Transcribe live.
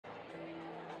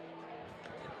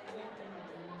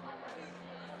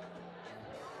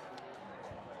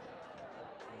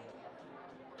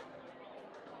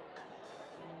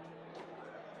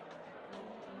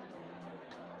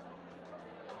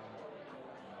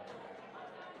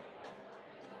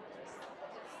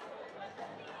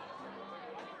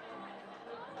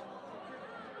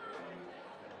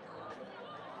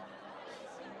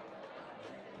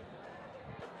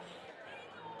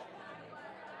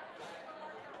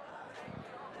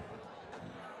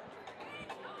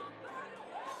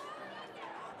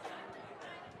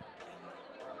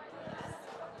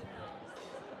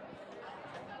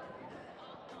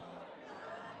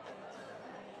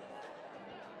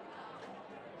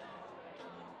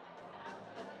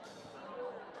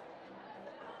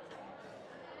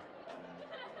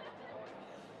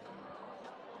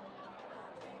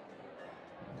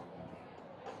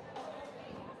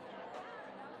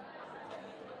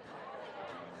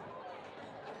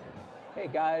Hey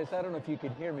guys, I don't know if you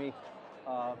can hear me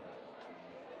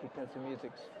because the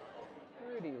music's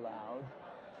pretty loud.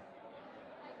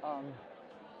 Um,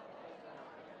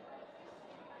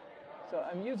 so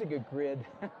I'm using a grid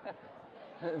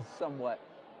somewhat.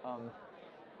 Um,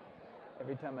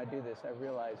 every time I do this, I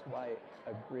realize why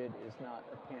a grid is not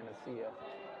a panacea.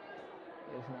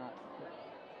 Is not.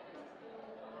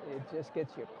 It just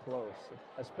gets you close,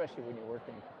 especially when you're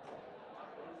working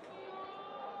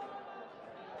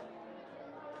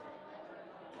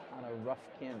on a rough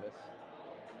canvas.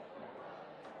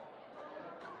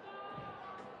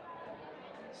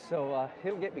 So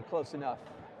it'll get me close enough,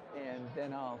 and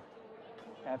then I'll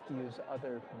have to use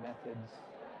other methods.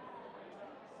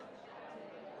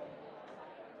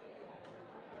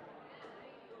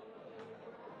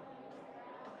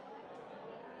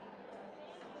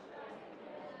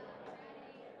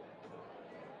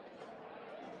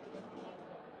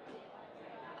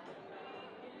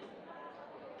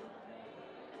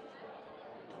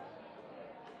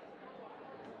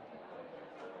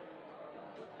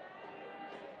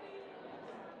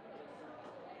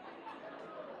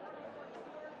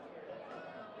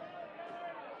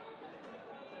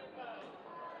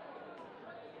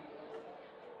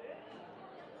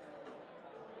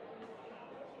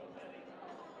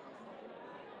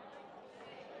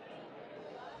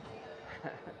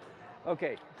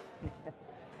 Okay,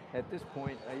 at this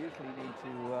point, I usually need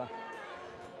to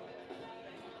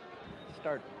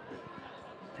start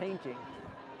painting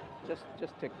just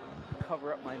to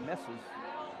cover up my messes.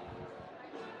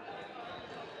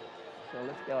 So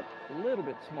let's get a little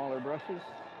bit smaller brushes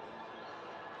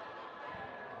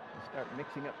and start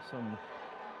mixing up some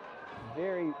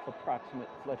very approximate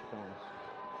flesh tones.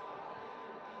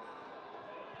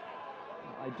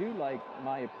 I do like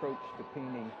my approach to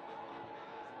painting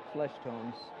flesh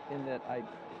tones in that I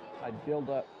build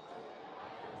up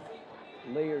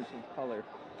layers of color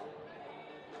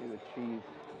to achieve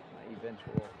my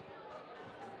eventual.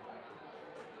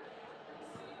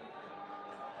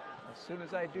 As soon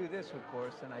as I do this, of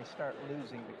course, then I start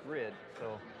losing the grid.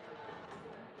 So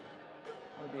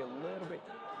I want to be a little bit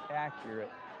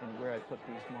accurate in where I put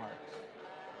these marks.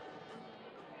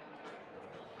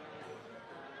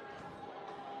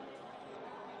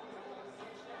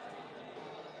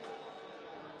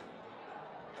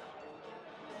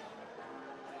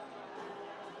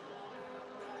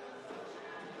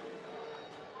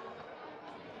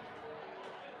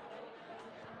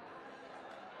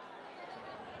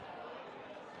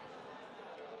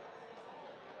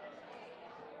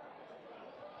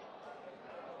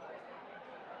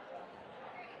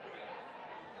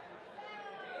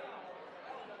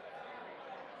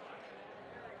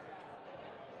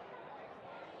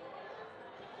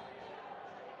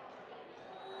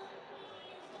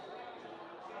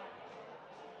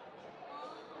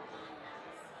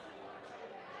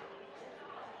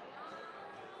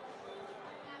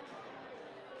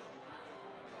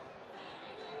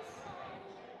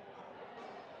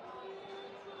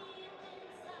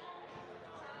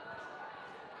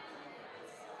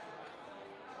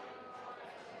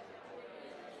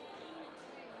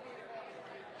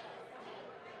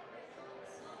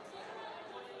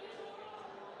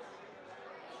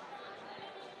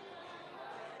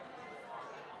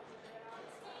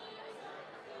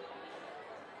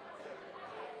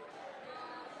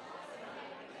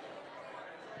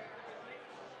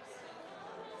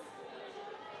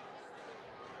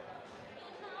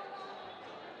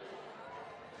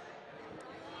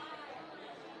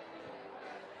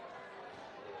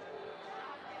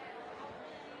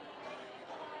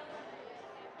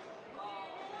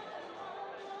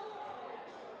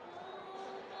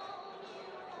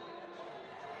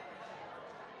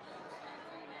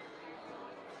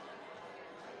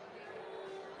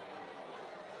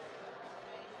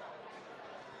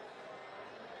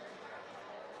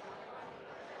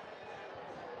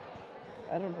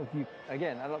 I don't know if you,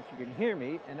 again, I don't know if you can hear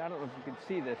me, and I don't know if you can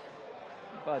see this,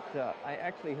 but I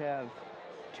actually have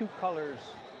two colors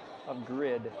of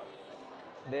grid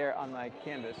there on my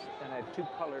canvas, and I have two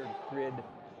colored grid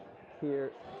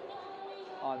here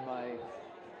on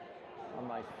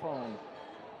my phone.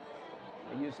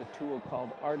 I use a tool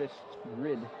called Artist's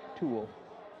Grid tool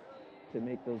to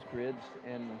make those grids,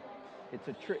 and it's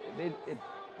a trick.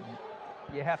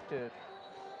 You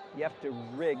have to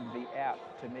rig the app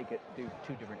to make it do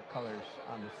two different colors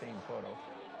on the same photo.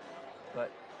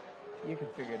 But you can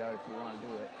figure it out if you want to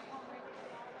do it.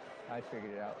 I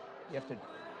figured it out. You have to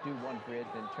do one grid,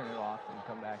 then turn it off, and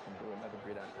come back and do another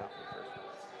grid on top of the first one.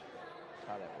 That's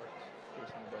how that works. In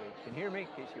case anybody can hear me, in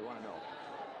case you want to know.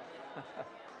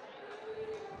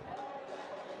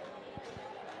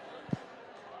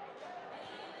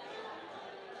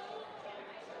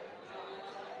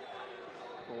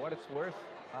 what it's worth,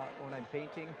 when I'm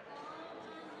painting,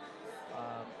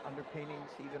 underpaintings,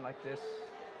 even like this,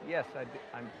 yes,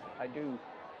 I do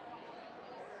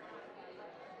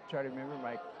try to remember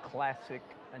my classic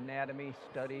anatomy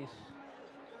studies.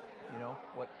 You know,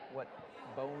 what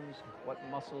bones, what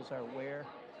muscles are where.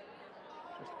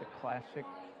 Just the classic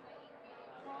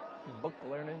book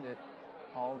learning that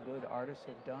all good artists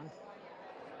have done.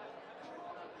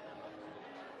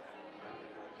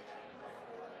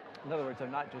 In other words, I'm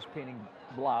not just painting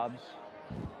blobs,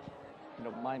 you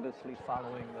know, mindlessly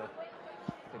following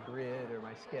the grid or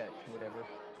my sketch, whatever.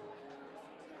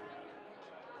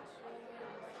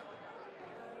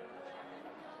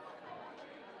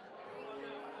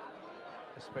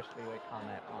 Especially like on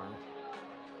that arm.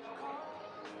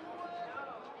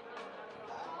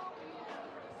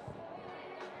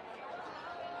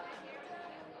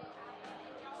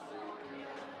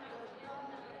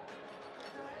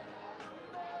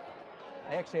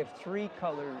 I actually have 3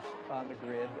 colors on the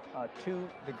grid.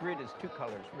 The grid is 2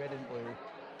 colors, red and blue.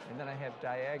 And then I have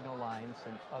diagonal lines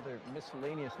and other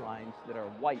miscellaneous lines that are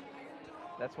white.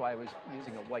 That's why I was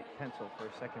using a white pencil for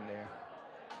a second there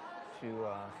to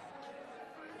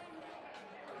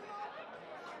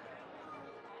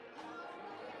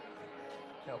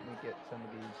help me get some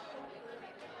of these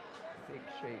big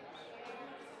shapes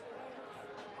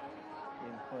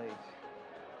in place.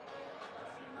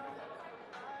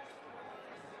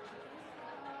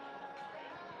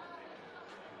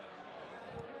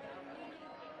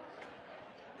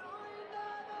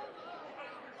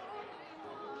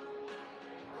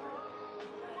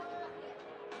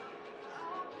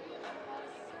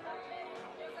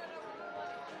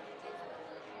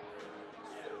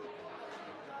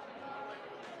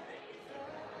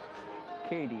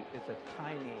 Katie is a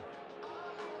tiny,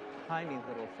 tiny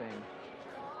little thing.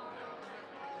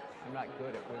 I'm not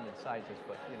good at women's sizes,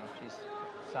 but you know, she's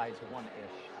size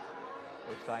 1-ish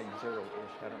or size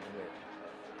 0-ish. I don't know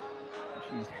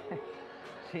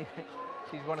which.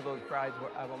 She's one of those brides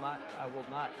where I will not,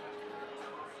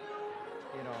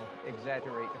 you know,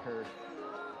 exaggerate her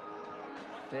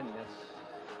thinness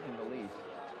in the least.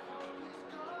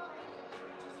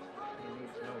 She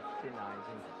needs no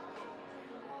thinizing.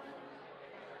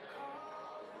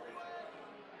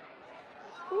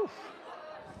 Oof.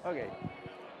 Okay.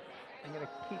 I'm gonna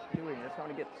keep doing this. I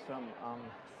want to get some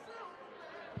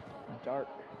dark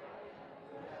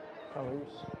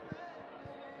colors.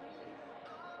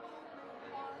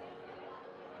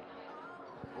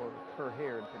 For her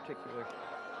hair in particular. A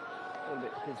little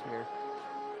bit his hair.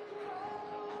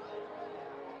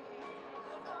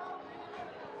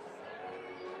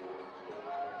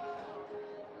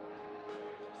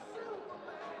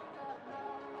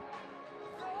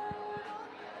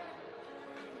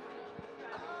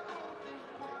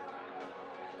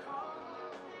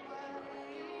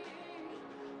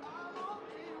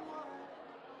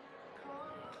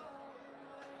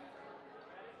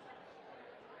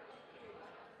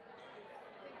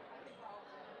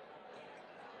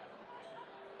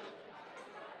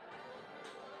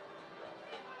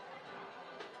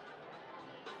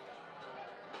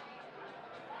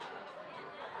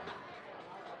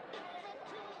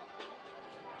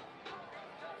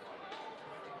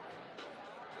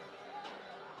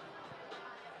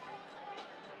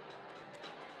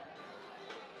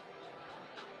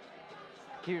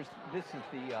 This is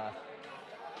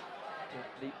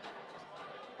the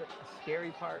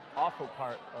scary part, awful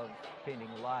part of painting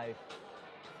live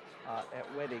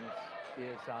at weddings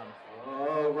is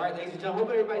all right, ladies and gentlemen,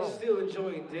 hope everybody's still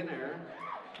enjoying dinner.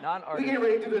 Non-artists. We get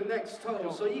ready to do the next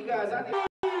toast, so you guys, I need.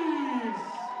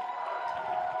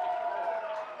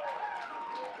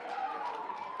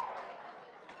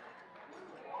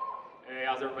 Hey,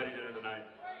 how's everybody doing tonight?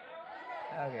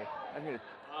 Okay, I'm gonna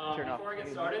turn off. Before I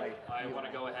get started, I want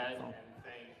to go ahead and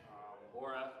thank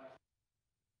Laura.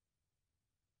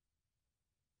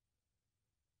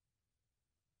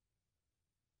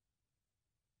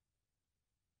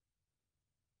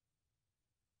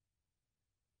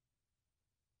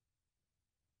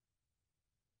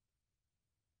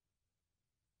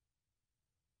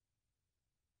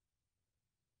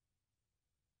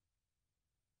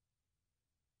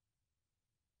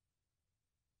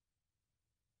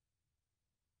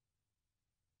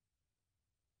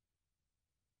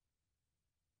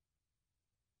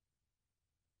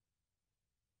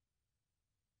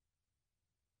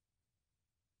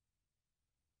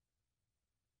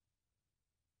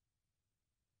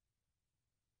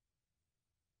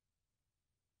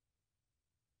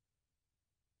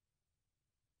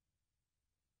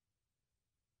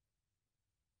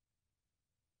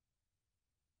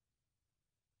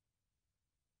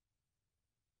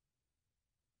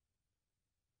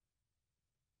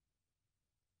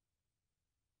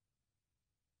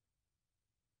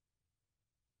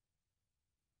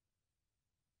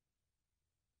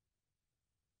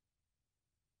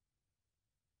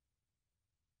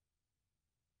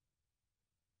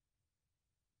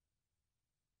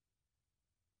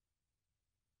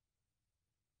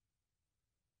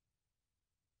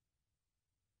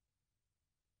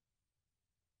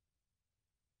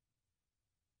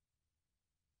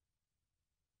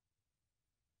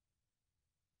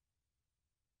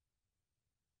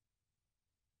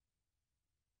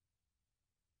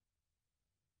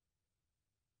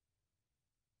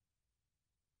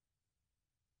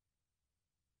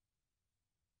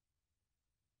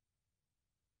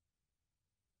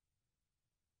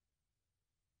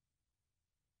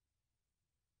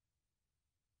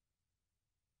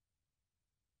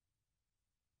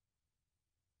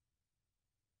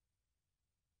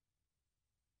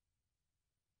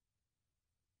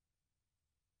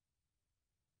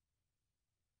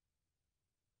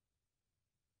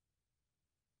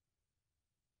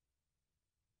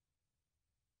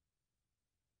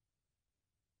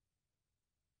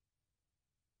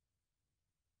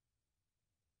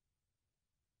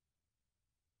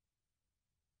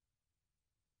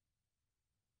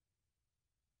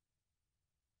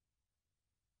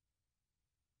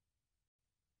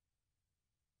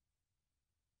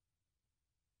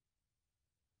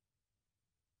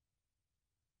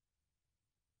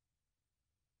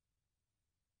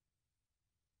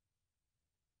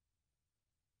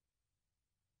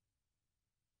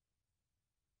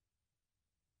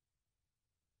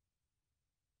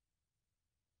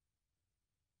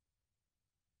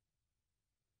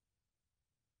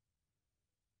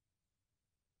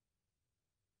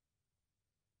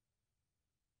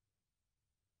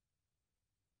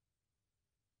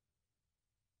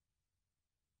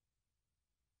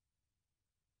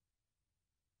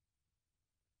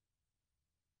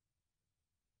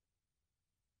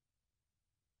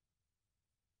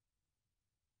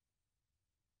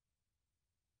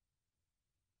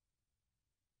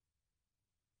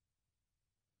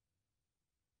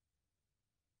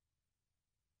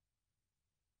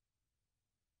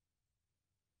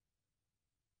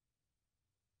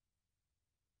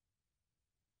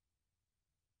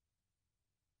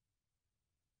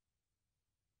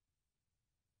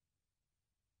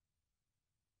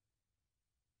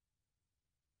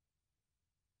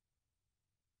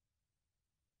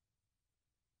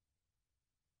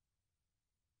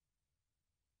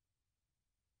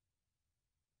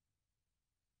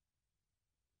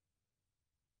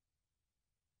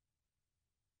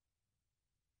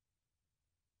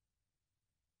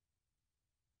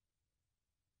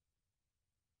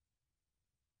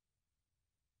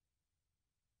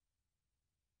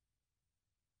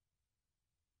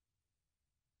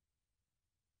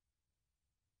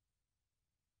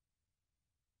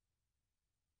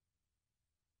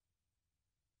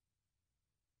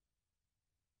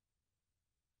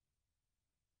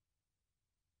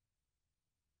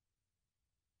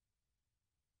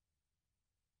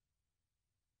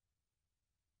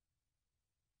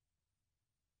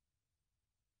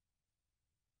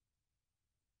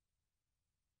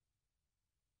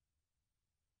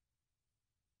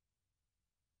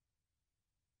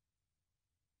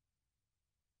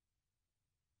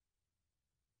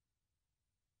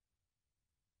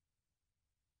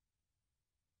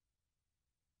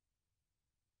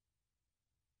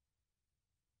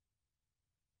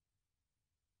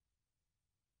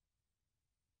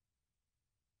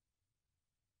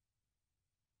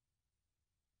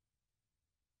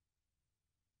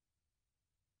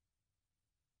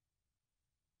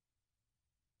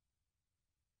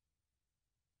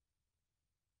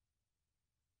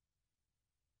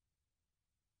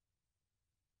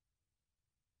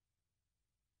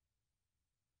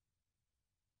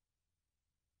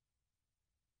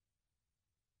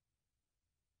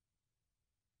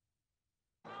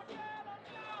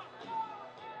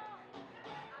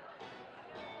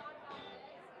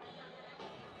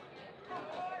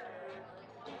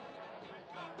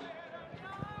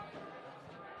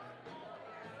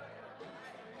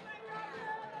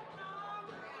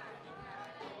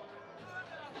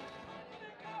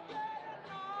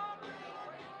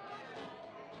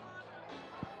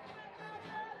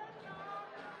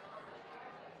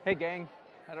 Hey gang,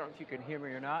 I don't know if you can hear me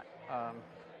or not.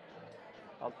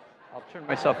 I'll turn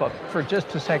myself up for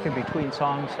just a second between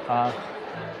songs.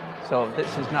 So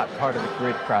this is not part of the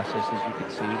grid process, as you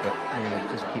can see, but I'm going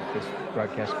to just keep this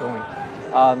broadcast going.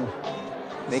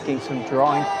 Making some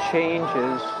drawing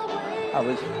changes. I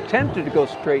was tempted to go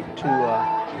straight to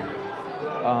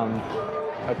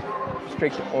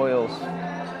oils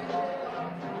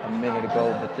a minute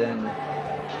ago, but then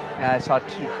I saw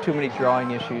too many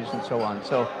drawing issues and so on.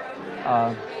 So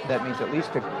that means at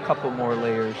least a couple more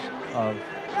layers of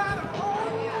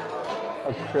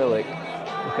acrylic,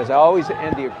 because I always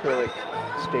end the acrylic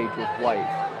stage with white.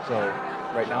 So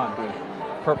right now I'm doing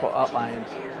purple outlines.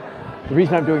 The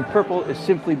reason I'm doing purple is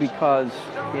simply because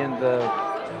in the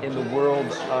world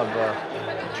of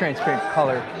transparent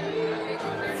color,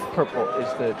 purple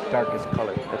is the darkest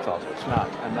color. That's all. So it's not.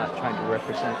 I'm not trying to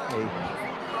represent a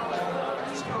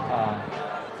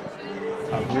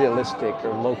realistic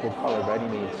or local color by any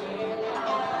means.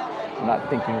 I'm not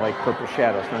thinking like purple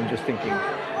shadows. I'm just thinking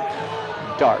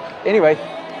dark. Anyway,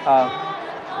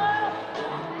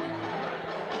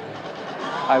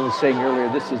 I was saying earlier,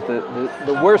 this is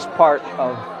the worst part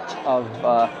of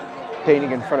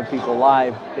painting in front of people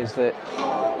live, is that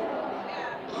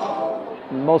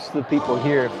most of the people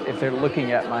here, if they're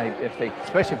looking at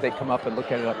especially if they come up and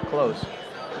look at it up close,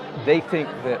 they're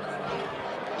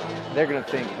going to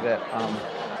think that I'm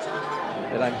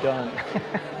done.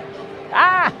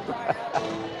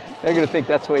 They're going to think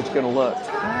that's the way it's going to look.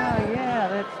 Ah, yeah,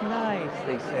 that's nice,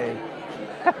 they say.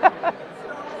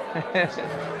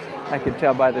 I can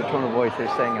tell by their tone of voice they're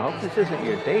saying, I hope this isn't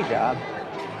your day job.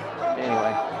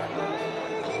 Anyway.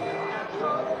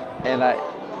 And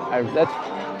that's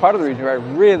part of the reason why I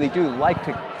really do like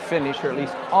to finish, or at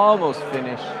least almost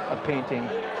finish, a painting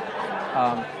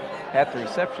at the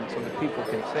reception, so that people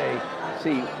can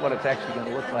see what it's actually going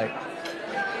to look like.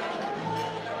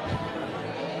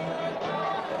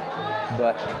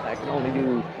 But I can only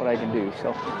do what I can do.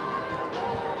 So,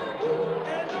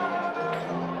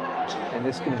 and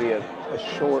this is going to be a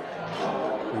short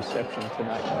reception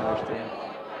tonight, I understand.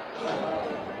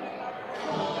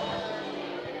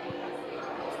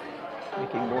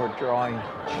 Making more drawing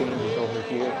changes over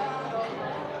here.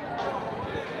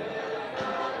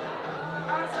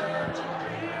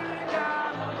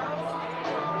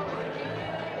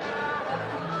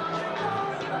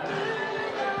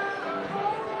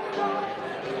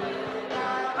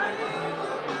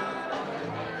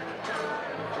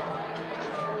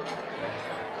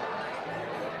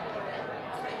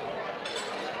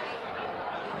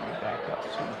 Back up so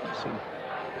you can see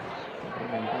what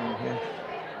I'm doing here.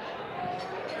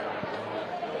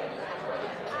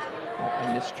 I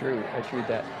misdrew. I drew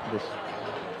this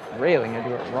railing. I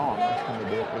drew it wrong. That's how I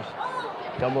do it. There's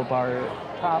double bar at the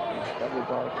top and double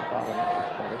bar at the bottom. That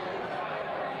looks better.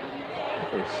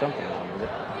 There's something wrong with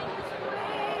it.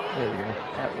 There we go.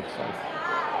 That looks like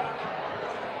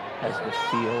has the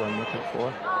feel I'm looking for.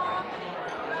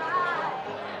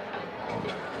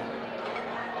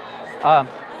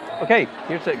 Okay,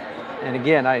 and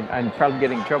again, I'm probably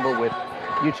getting in trouble with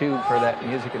YouTube for that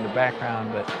music in the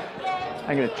background, but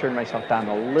I'm going to turn myself down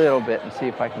a little bit and see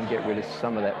if I can get rid of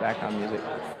some of that background music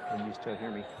and you still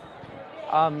hear me.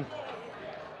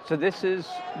 So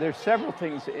there's several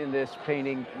things in this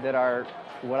painting that are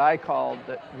what I call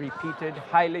the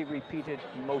highly repeated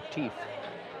motif,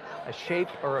 a shape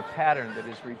or a pattern that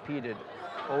is repeated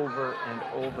over and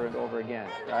over and over again,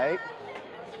 right?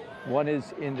 One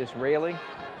is in this railing,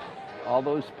 all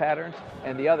those patterns,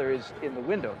 and the other is in the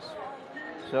windows.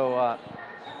 So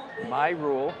my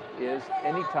rule is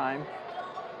anytime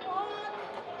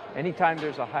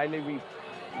there's a highly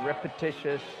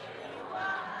repetitious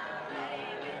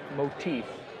motif,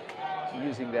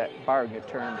 using that, borrowing a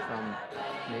term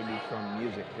from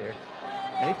music there.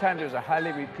 Anytime there's a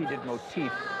highly repeated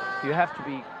motif, you have to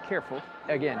be careful.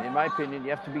 Again, in my opinion, you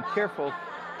have to be careful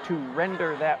to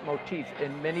render that motif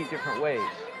in many different ways.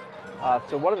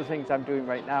 So one of the things I'm doing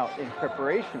right now in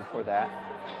preparation for that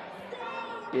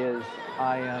is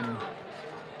I am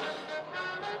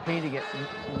painting it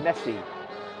messy,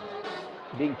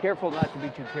 being careful not to be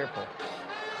too careful,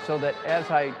 so that as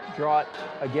I draw it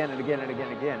again and again and again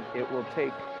and again, it will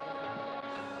take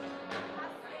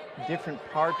different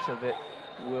parts of it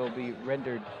will be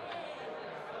rendered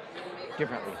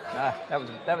differently.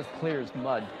 That was clear as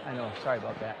mud. I know, sorry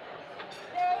about that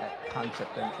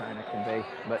concept I'm trying to convey,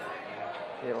 but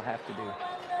it'll have to do.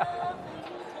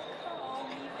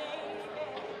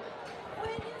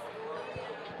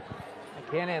 I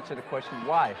can't answer the question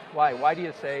why. Why do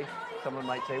you say, someone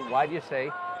might say, why do you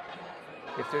say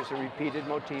If there's a repeated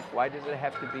motif, why does it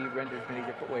have to be rendered many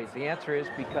different ways? The answer is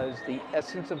because the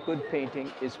essence of good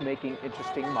painting is making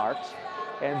interesting marks,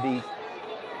 and the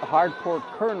hardcore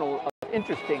kernel of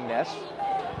interestingness,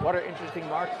 what are interesting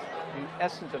marks? The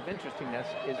essence of interestingness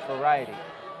is variety.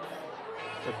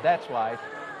 So that's why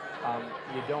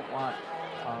you don't want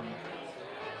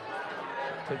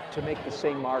to make the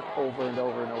same mark over and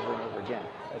over and over and over again.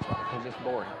 That's why, because it's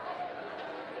boring.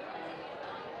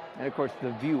 And of course,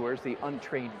 the viewers, the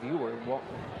untrained viewer,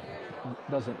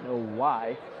 doesn't know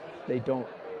why they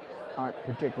aren't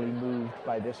particularly moved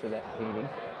by this or that painting.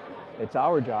 It's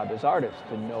our job as artists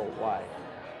to know why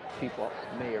people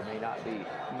may or may not be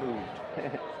moved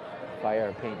by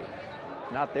our painting.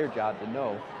 It's not their job to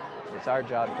know. It's our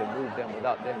job to move them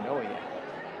without them knowing it.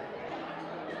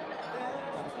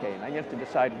 Okay, and I have to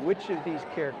decide which of these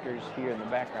characters here in the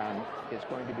background is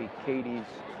going to be Katie's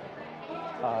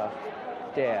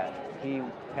dad. He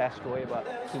passed away about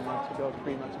 2 months ago,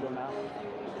 3 months ago now,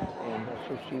 and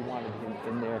so she wanted him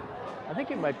in there. I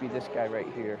think it might be this guy right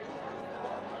here.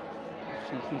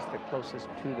 He's the closest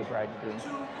to the bride and groom.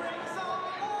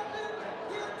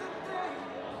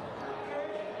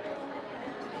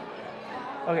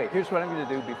 Okay, here's what I'm going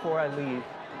to do before I leave.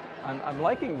 I'm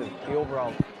liking the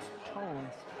overall tone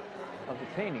of the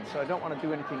painting, so I don't want to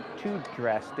do anything too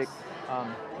drastic,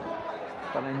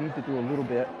 but I need to do a little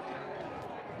bit.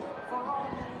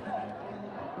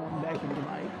 Going back into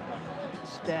my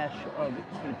stash of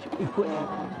equipment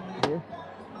here.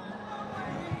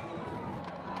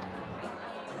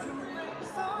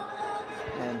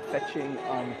 And fetching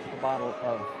a bottle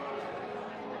of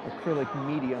acrylic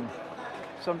medium.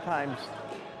 Sometimes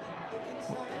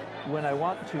when I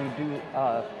want to do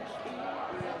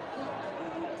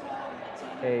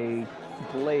a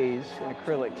glaze in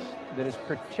acrylics that is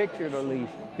particularly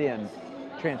thin,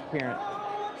 transparent,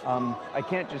 I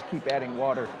can't just keep adding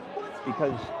water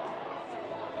because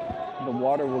the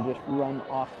water will just run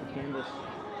off the canvas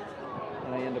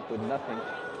and I end up with nothing.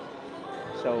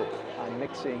 So I'm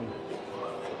mixing,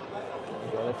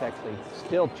 well, that's actually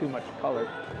still too much color.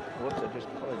 Whoops, I just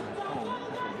colored my phone.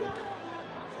 That's not good.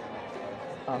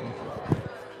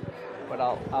 But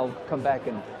I'll come back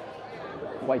and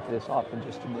wipe this off in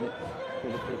just a minute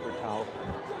with a paper towel.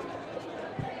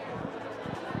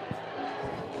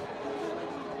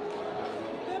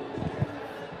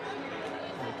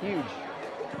 I'm a huge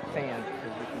fan,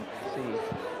 as you can see,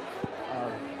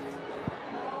 of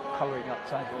coloring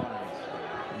outside the lines.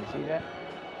 Can you see that?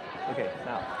 Okay,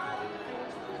 now,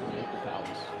 some paper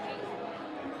towels.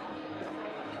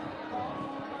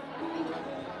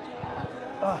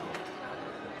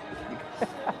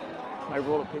 My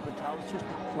roll of paper towels just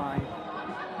flying.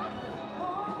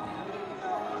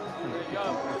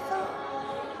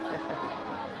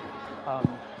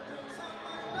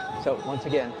 So once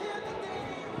again,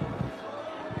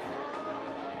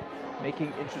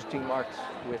 making interesting marks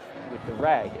with the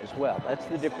rag as well. That's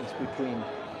the difference between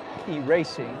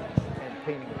erasing and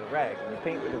painting with a rag. When you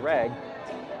paint with a rag,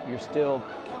 you're still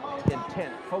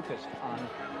intent, focused on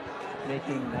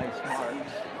making nice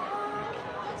marks,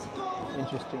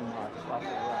 interesting marks, lots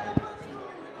of variety.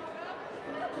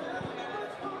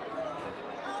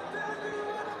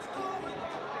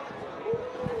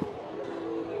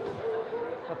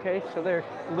 Okay, so they're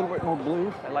a little bit more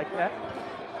blue. I like that.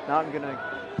 Now I'm going to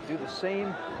do the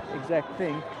same exact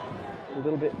thing, a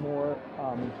little bit more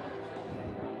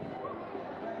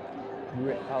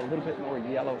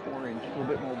yellow orange, a little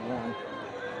bit more warm.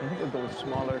 I think we'll go with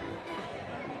smaller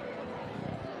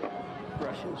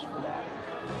brushes for that.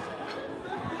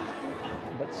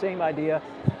 But same idea.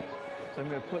 So I'm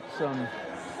going to put some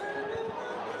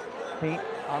paint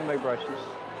on my brushes.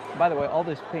 By the way, all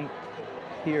this paint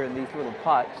here in these little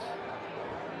pots,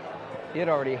 it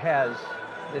already has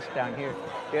this down here.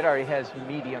 It already has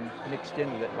medium mixed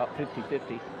in with it, about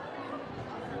 50-50.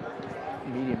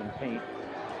 Medium and paint.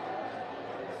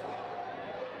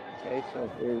 Okay, so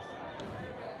here's.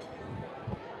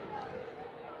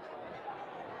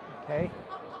 Okay.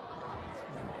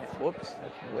 Whoops,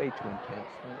 that's way too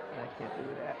intense. I can't do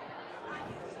that.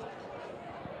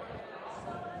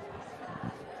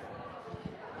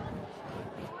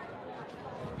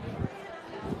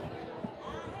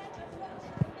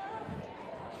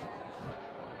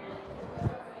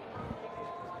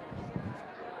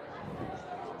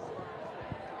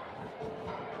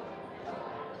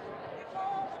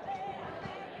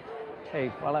 Hey,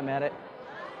 while I'm at it,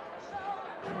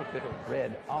 a little bit of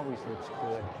red always looks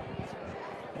good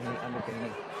in the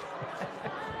underpainting.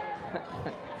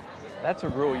 That's a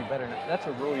rule you better not. That's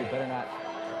a rule you better not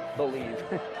believe.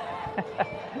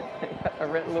 A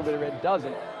little bit of red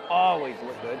doesn't always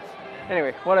look good.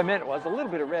 Anyway, what I meant was a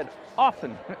little bit of red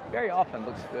often, very often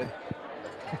looks good.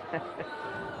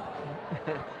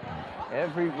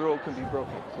 Every rule can be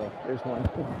broken, so there's one.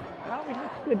 It always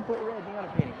looks good to put red in the auto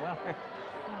painting. Well,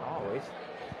 not always.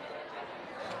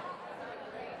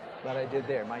 But I did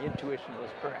there. My intuition was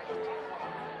correct.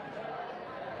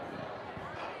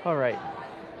 All right.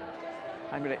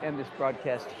 I'm going to end this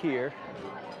broadcast here.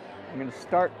 I'm going to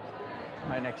start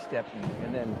my next step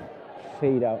and then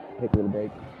fade out, take a little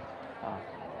break.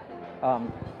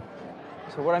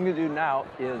 So what I'm going to do now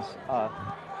is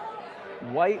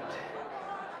white,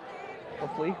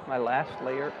 hopefully my last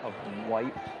layer of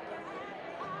white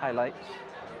highlights,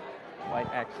 white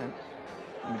accents.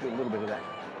 Let me do a little bit of that.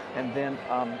 And then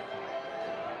plug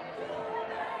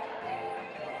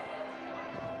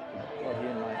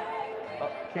in my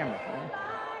camera phone.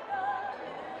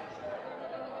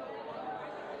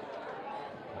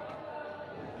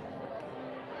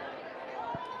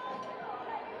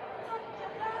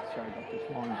 Sorry about this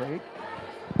long break.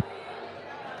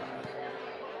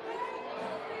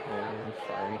 Oh,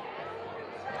 sorry.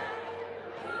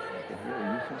 I could really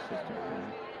use this system.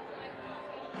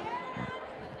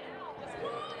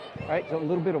 All right, so a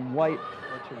little bit of white.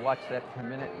 Let you watch that for a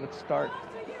minute. Let's start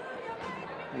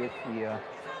with the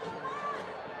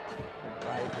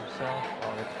bride herself.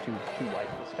 Oh, that's too white.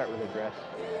 Let's start with her dress.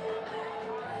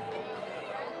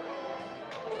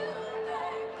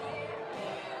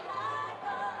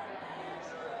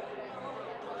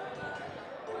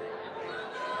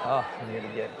 Oh, I'm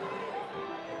gonna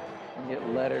get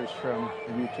letters from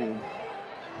YouTube.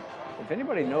 If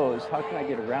anybody knows, how can I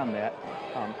get around that?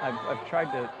 I've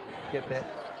tried to get that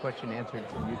question answered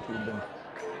from YouTube and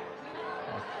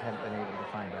I haven't been able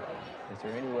to find out. Is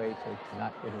there any way to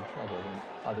not get in trouble when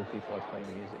other people are playing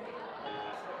music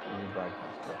in your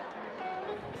broadcast?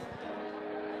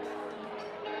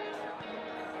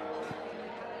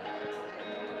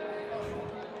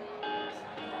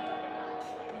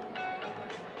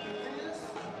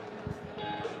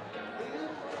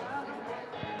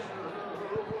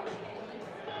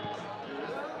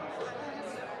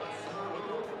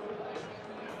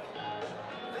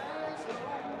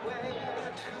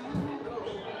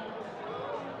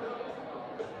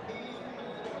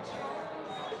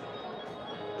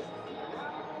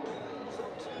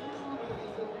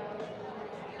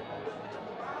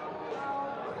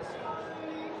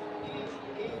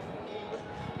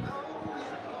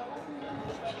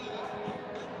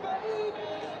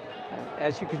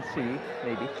 As you can see,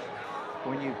 maybe,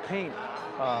 when you paint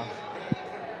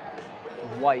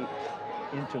white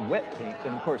into wet paint,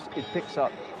 then of course it picks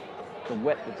up the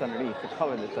wet that's underneath, the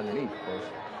color that's underneath, of course,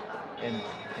 and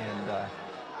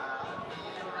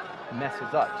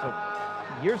messes up. So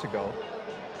years ago,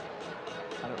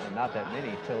 I don't know, not that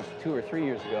many, till 2 or 3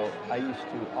 years ago, I used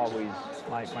to always,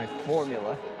 my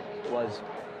formula was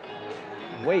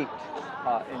wait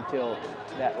until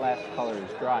that last color is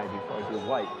dry before I do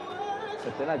white.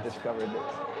 But then I discovered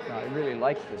that I really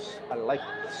like this. I like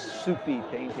soupy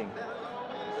painting.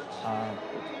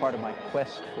 It's part of my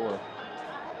quest for,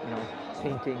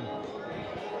 painting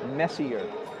messier.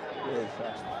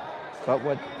 But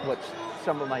what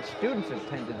some of my students have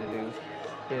tended to do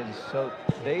is, so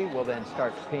they will then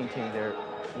start painting their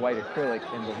white acrylic,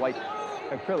 and the white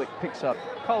acrylic picks up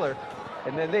color,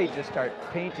 and then they just start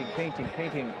painting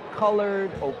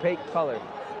colored, opaque color,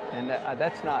 and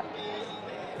that's not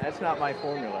my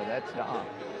formula. That's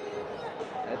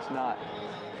not.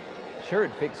 Sure,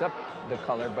 it picks up the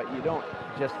color, but you don't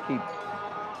just keep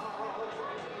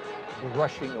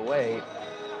rushing away,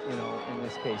 in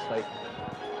this case, like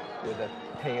with a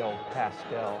pale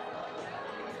pastel.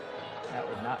 That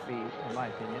would not be, in my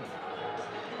opinion,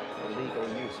 a legal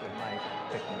use of my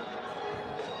technique.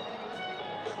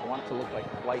 I want it to look like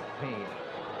white paint.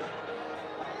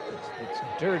 It's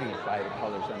dirtied by the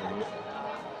colors underneath.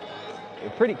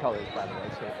 They're pretty colors, by the way,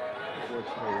 so it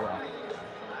works very well.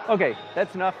 Okay,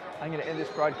 that's enough. I'm going to end this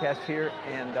broadcast here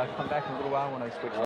and come back in a little while when I switch.